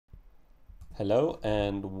Hello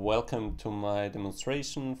and welcome to my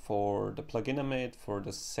demonstration for the plugin I made for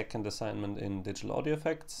the second assignment in digital audio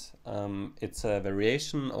effects. It's a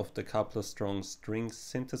variation of the Karplus-Strong string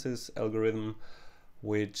synthesis algorithm,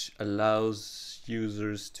 which allows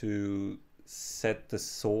users to set the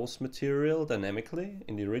source material dynamically.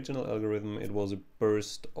 In the original algorithm, it was a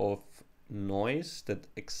burst of noise that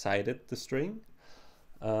excited the string.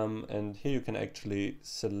 And here you can actually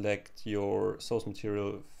select your source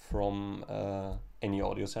material from any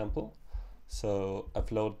audio sample. So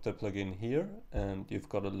I've loaded the plugin here, and you've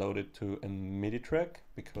got to load it to a MIDI track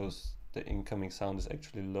because the incoming sound is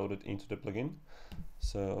actually loaded into the plugin.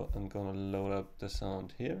 So I'm gonna load up the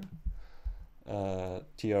sound here,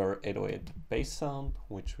 TR-808 bass sound,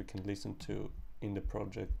 which we can listen to in the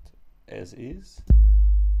project as is.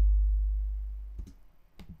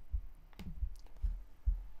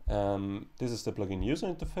 This is the plugin user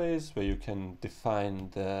interface where you can define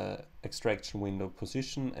the extraction window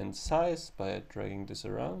position and size by dragging this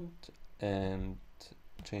around and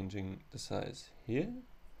changing the size here.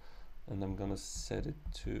 And I'm gonna set it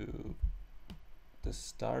to the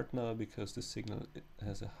start now because the signal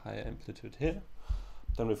has a high amplitude here.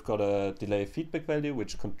 Then we've got a delay feedback value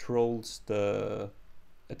which controls the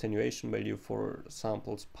attenuation value for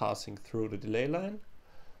samples passing through the delay line,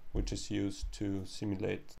 which is used to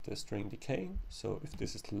simulate the string decaying. So if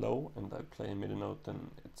this is low and I play a MIDI note,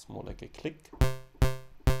 then it's more like a click.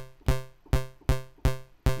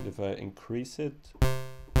 And if I increase it,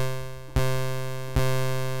 the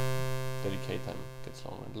decay time gets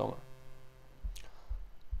longer and longer.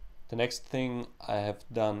 The next thing I have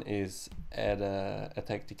done is add a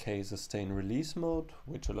attack, decay, sustain, release mode,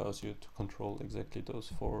 which allows you to control exactly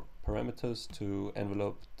those four parameters to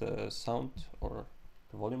envelope the sound or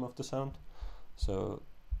the volume of the sound. So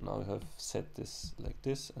now I have set this like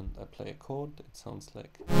this and I play a chord, it sounds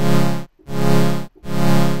like.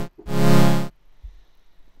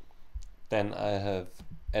 Then I have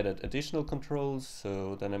added additional controls,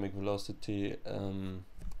 so dynamic velocity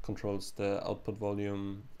controls the output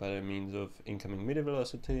volume by means of incoming MIDI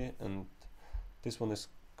velocity, and this one is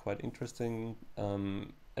quite interesting.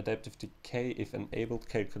 Adaptive decay, if enabled,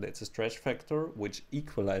 calculates a stretch factor which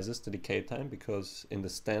equalizes the decay time, because in the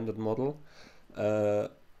standard model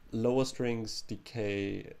lower strings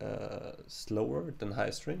decay slower than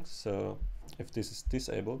high strings. So if this is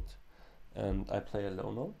disabled and I play a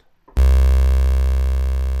low note,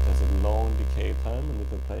 there's a long decay time, and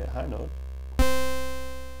if I play a high note,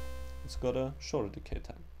 it's got a shorter decay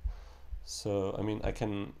time. So I mean, I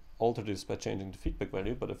can alter this by changing the feedback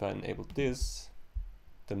value, but if I enable this,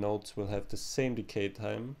 the notes will have the same decay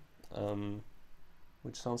time,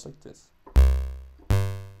 which sounds like this.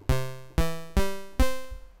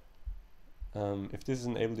 If this is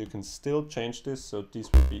enabled, you can still change this, so these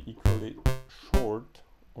will be equally short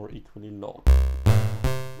or equally long.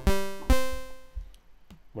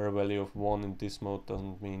 Where a value of 1 in this mode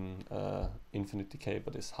doesn't mean infinite decay,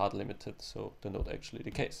 but is hard limited, so the note actually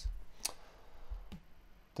decays.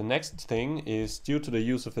 The next thing is, due to the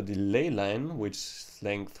use of a delay line, which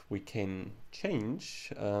length we can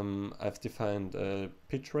change, I've defined a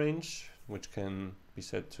pitch range, which can be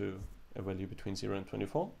set to a value between 0 and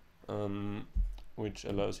 24, which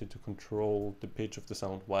allows you to control the pitch of the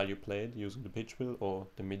sound while you play it using the pitch wheel or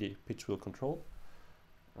the MIDI pitch wheel control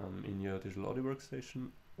in your digital audio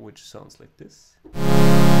workstation, which sounds like this.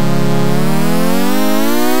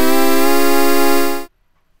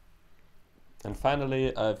 And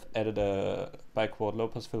finally, I've added a backward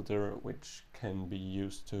low-pass filter, which can be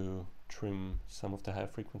used to trim some of the high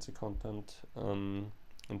frequency content. And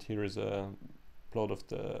here is a plot of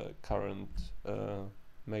the current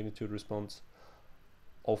magnitude response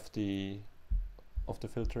of the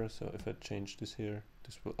filter. So if I change this here,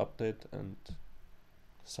 this will update and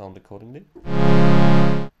sound accordingly.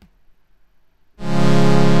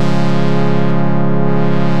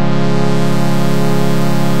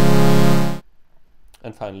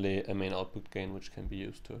 And finally, a main output gain, which can be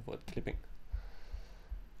used to avoid clipping.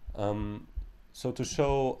 So to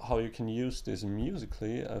show how you can use this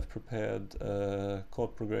musically, I've prepared a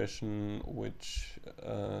chord progression which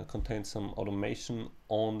contains some automation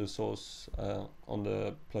on the source, on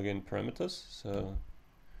the plugin parameters. So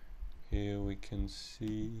here we can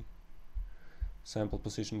see sample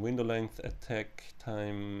position, window length, attack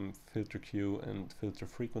time, filter queue, and filter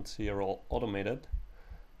frequency are all automated.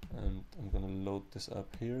 And I'm going to load this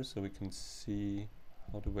up here so we can see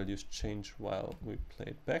how the values change while we play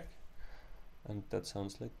it back. And that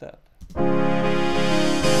sounds like that.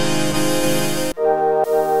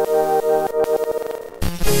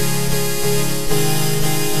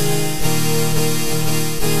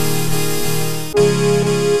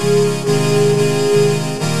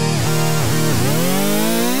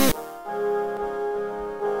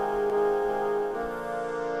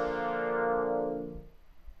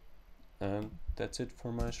 that's it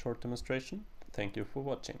for my short demonstration. Thank you for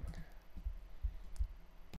watching.